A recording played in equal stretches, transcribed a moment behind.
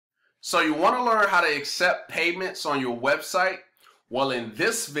So you want to learn how to accept payments on your website? Well, in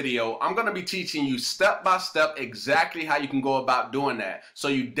this video, I'm going to be teaching you step by step exactly how you can go about doing that. So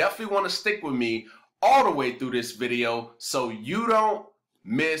you definitely want to stick with me all the way through this video so you don't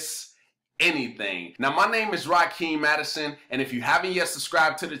miss anything. Now, my name is Rakeem Madison, and if you haven't yet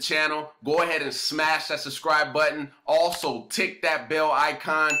subscribed to the channel, go ahead and smash that subscribe button. Also, tick that bell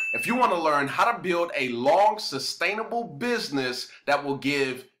icon if you want to learn how to build a long, sustainable business that will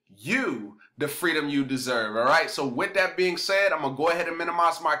give you the freedom you deserve. All right, so with that being said, I'm gonna go ahead and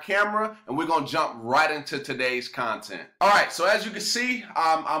minimize my camera and we're gonna jump right into today's content. All right, so as you can see,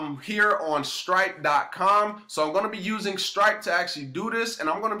 I'm here on Stripe.com. So I'm gonna be using Stripe to actually do this, and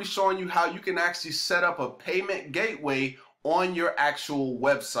I'm gonna be showing you how you can actually set up a payment gateway on your actual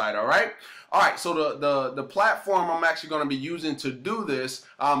website. All right. So the platform I'm actually going to be using to do this,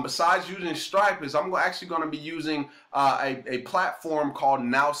 besides using Stripe, is I'm actually going to be using a platform called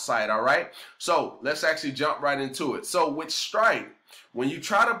Nowsite. All right. So let's actually jump right into it. So with Stripe, when you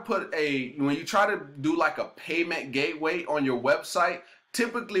try to do like a payment gateway on your website,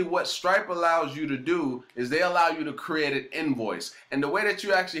 typically what Stripe allows you to do is they allow you to create an invoice. And the way that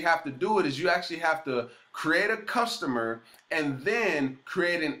you actually have to do it is you actually have to create a customer and then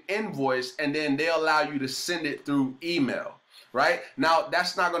create an invoice, and then they allow you to send it through email. Right? Now,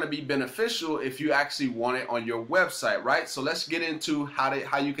 that's not going to be beneficial if you actually want it on your website, right? So let's get into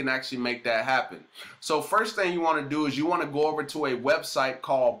how you can actually make that happen. So first thing you want to do is you want to go over to a website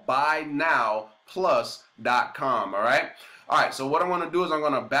called buynowplus.com, all right? All right, so what I want to do is I'm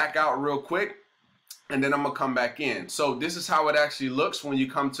going to back out real quick, and then I'm going to come back in. So this is how it actually looks when you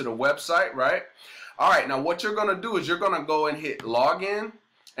come to the website, right? All right, now what you're going to do is you're going to go and hit login.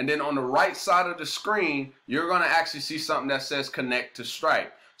 And then on the right side of the screen, you're going to actually see something that says connect to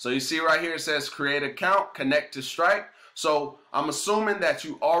Stripe. So you see right here, it says create account, connect to Stripe. So I'm assuming that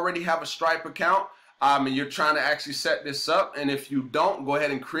you already have a Stripe account and you're trying to actually set this up. And if you don't, go ahead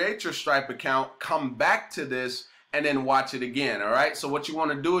and create your Stripe account, come back to this, and then watch it again. All right. So what you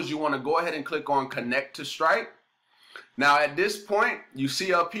want to do is you want to go ahead and click on connect to Stripe. Now at this point, you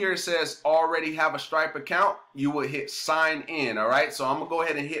see up here it says already have a Stripe account. You will hit sign in. All right, so I'm gonna go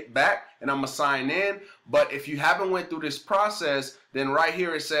ahead and hit back and I'm gonna sign in. But if you haven't went through this process, then right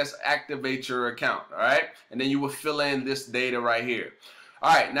here it says activate your account. All right, and then you will fill in this data right here.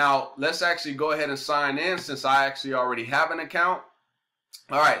 All right, now let's actually go ahead and sign in since I actually already have an account.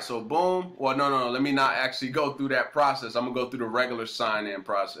 All right, so boom. Well, no, let me not actually go through that process. I'm gonna go through the regular sign in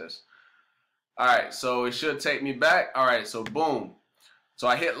process. All right, so it should take me back. All right, so boom. So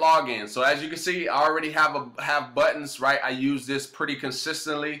I hit login. So as you can see, I already have buttons, right? I use this pretty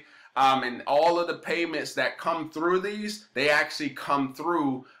consistently. And all of the payments that come through these, they actually come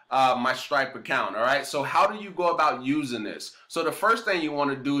through my Stripe account. All right, so how do you go about using this? So the first thing you want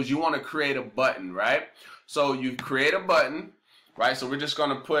to do is you want to create a button, right? So you create a button, right? So we're just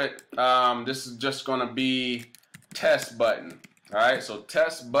going to put, this is just going to be test button. All right, so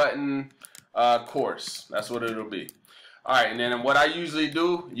test button. Course, that's what it'll be. All right, and then what I usually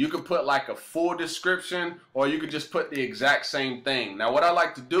do, you could put like a full description, or you could just put the exact same thing. Now what I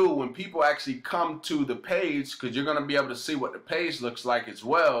like to do when people actually come to the page, because you're going to be able to see what the page looks like as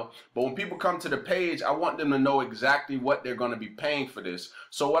well, but when people come to the page, I want them to know exactly what they're going to be paying for this.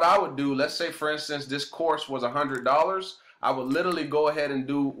 So what I would do, let's say for instance this course was $100, I would literally go ahead and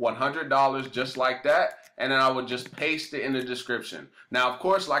do $100 just like that, and then I would just paste it in the description. Now, of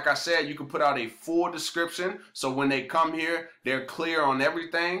course, like I said, you can put out a full description, so when they come here, they're clear on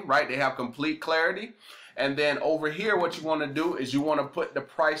everything, right? They have complete clarity. And then over here, what you want to do is you want to put the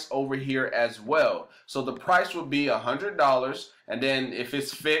price over here as well. So the price would be $100, and then if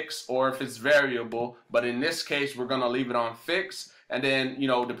it's fixed or if it's variable, but in this case, we're going to leave it on fixed. And then, you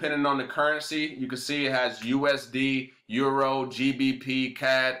know, depending on the currency, you can see it has USD, Euro, GBP,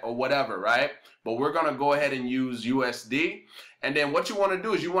 CAD, or whatever, right? But we're going to go ahead and use USD. And then what you want to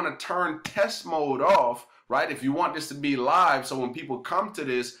do is you want to turn test mode off, right? If you want this to be live, so when people come to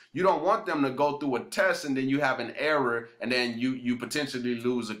this, you don't want them to go through a test and then you have an error and then you potentially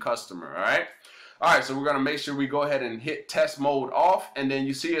lose a customer, all right? All right, so we're going to make sure we go ahead and hit test mode off. And then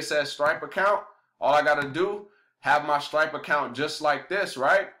you see it says Stripe account. All I got to do, have my Stripe account just like this,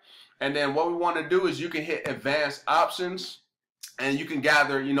 right? And then what we want to do is you can hit advanced options and you can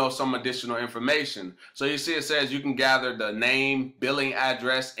gather, you know, some additional information. So you see it says you can gather the name, billing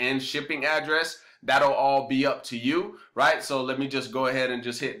address, and shipping address. That'll all be up to you, right? So let me just go ahead and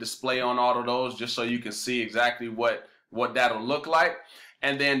just hit display on all of those just so you can see exactly what that'll look like.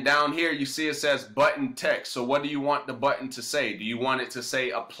 And then down here, you see it says button text. So what do you want the button to say? Do you want it to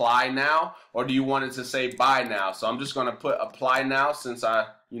say apply now, or do you want it to say buy now? So I'm just going to put apply now, since I,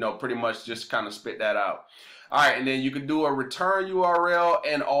 pretty much just kind of spit that out. All right, and then you can do a return URL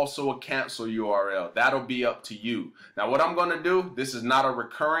and also a cancel URL. That'll be up to you. Now, what I'm going to do, this is not a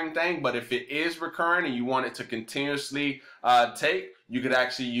recurring thing, but if it is recurring and you want it to continuously take, you could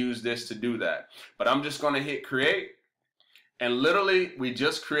actually use this to do that. But I'm just going to hit create. And literally, we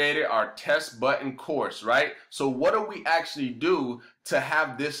just created our test button course, right? So what do we actually do to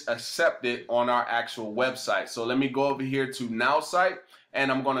have this accepted on our actual website? So let me go over here to Nowsite,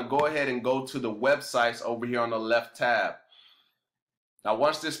 and I'm going to go ahead and go to the websites over here on the left tab. Now,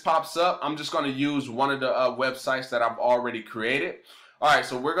 once this pops up, I'm just going to use one of the websites that I've already created. All right,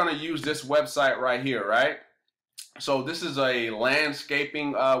 so we're going to use this website right here, right? So this is a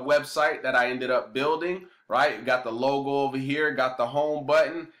landscaping website that I ended up building. Right, got the logo over here, got the home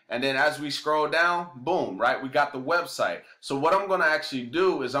button, and then as we scroll down, boom, right, we got the website. So what I'm going to actually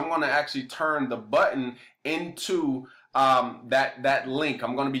do is I'm going to actually turn the button into that link.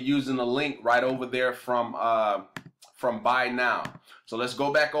 I'm going to be using the link right over there from buy now. So let's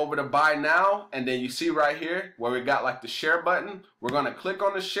go back over to buy now, and then you see right here where we got like the share button. We're going to click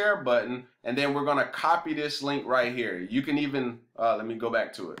on the share button, and then we're going to copy this link right here. You can even let me go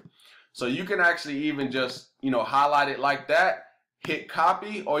back to it. So you can actually even just, highlight it like that, hit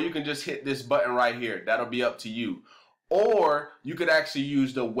copy, or you can just hit this button right here. That'll be up to you. Or you could actually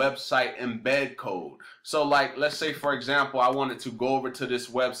use the website embed code. So like, let's say, for example, I wanted to go over to this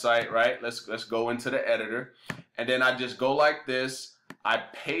website, right? Let's go into the editor, and then I just go like this. I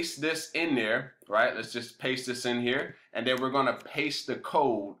paste this in there, right? Let's just paste this in here, and then we're going to paste the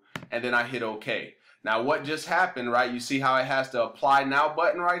code, and then I hit OK. Now, what just happened, right? You see how it has the apply now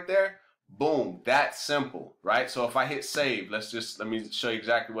button right there? Boom, that's simple, right? So if I hit save, let me show you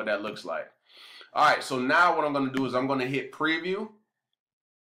exactly what that looks like. All right, so now what I'm going to do is I'm going to hit preview,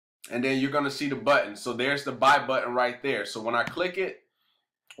 and then you're going to see the button. So there's the buy button right there. So when I click it,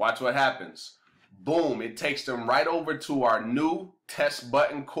 watch what happens. Boom, it takes them right over to our new test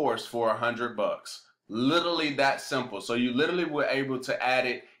button course for $100. Literally that simple. So you literally were able to add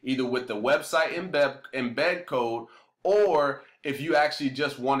it either with the website embed code, or if you actually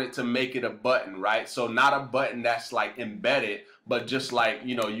just wanted to make it a button, right? So not a button that's like embedded, but just like,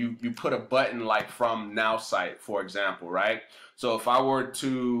 you put a button like from Nowsite, for example, right? So if I were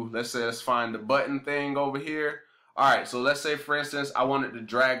to, let's find the button thing over here. All right, so let's say, for instance, I wanted to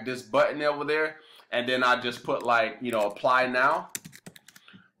drag this button over there, and then I just put like, apply now.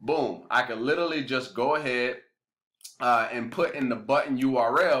 Boom, I could literally just go ahead and put in the button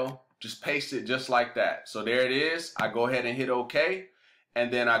URL, just paste it just like that. So there it is. I go ahead and hit OK,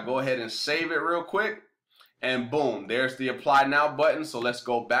 and then I go ahead and save it real quick, and boom, there's the apply now button. So let's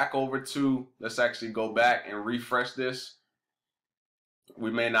go back over to, let's actually go back and refresh this. We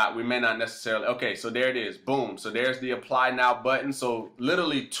may not necessarily, okay, so there it is, boom. So there's the apply now button. So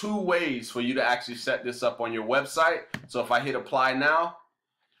literally 2 ways for you to actually set this up on your website. So if I hit apply now,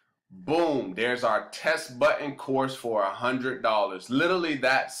 boom, there's our test button course for $100. Literally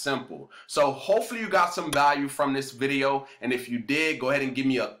that simple. So hopefully you got some value from this video, and if you did, go ahead and give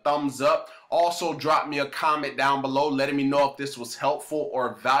me a thumbs up. Also drop me a comment down below letting me know if this was helpful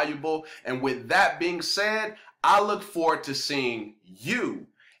or valuable. And with that being said, I look forward to seeing you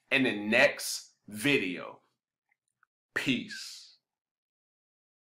in the next video. Peace.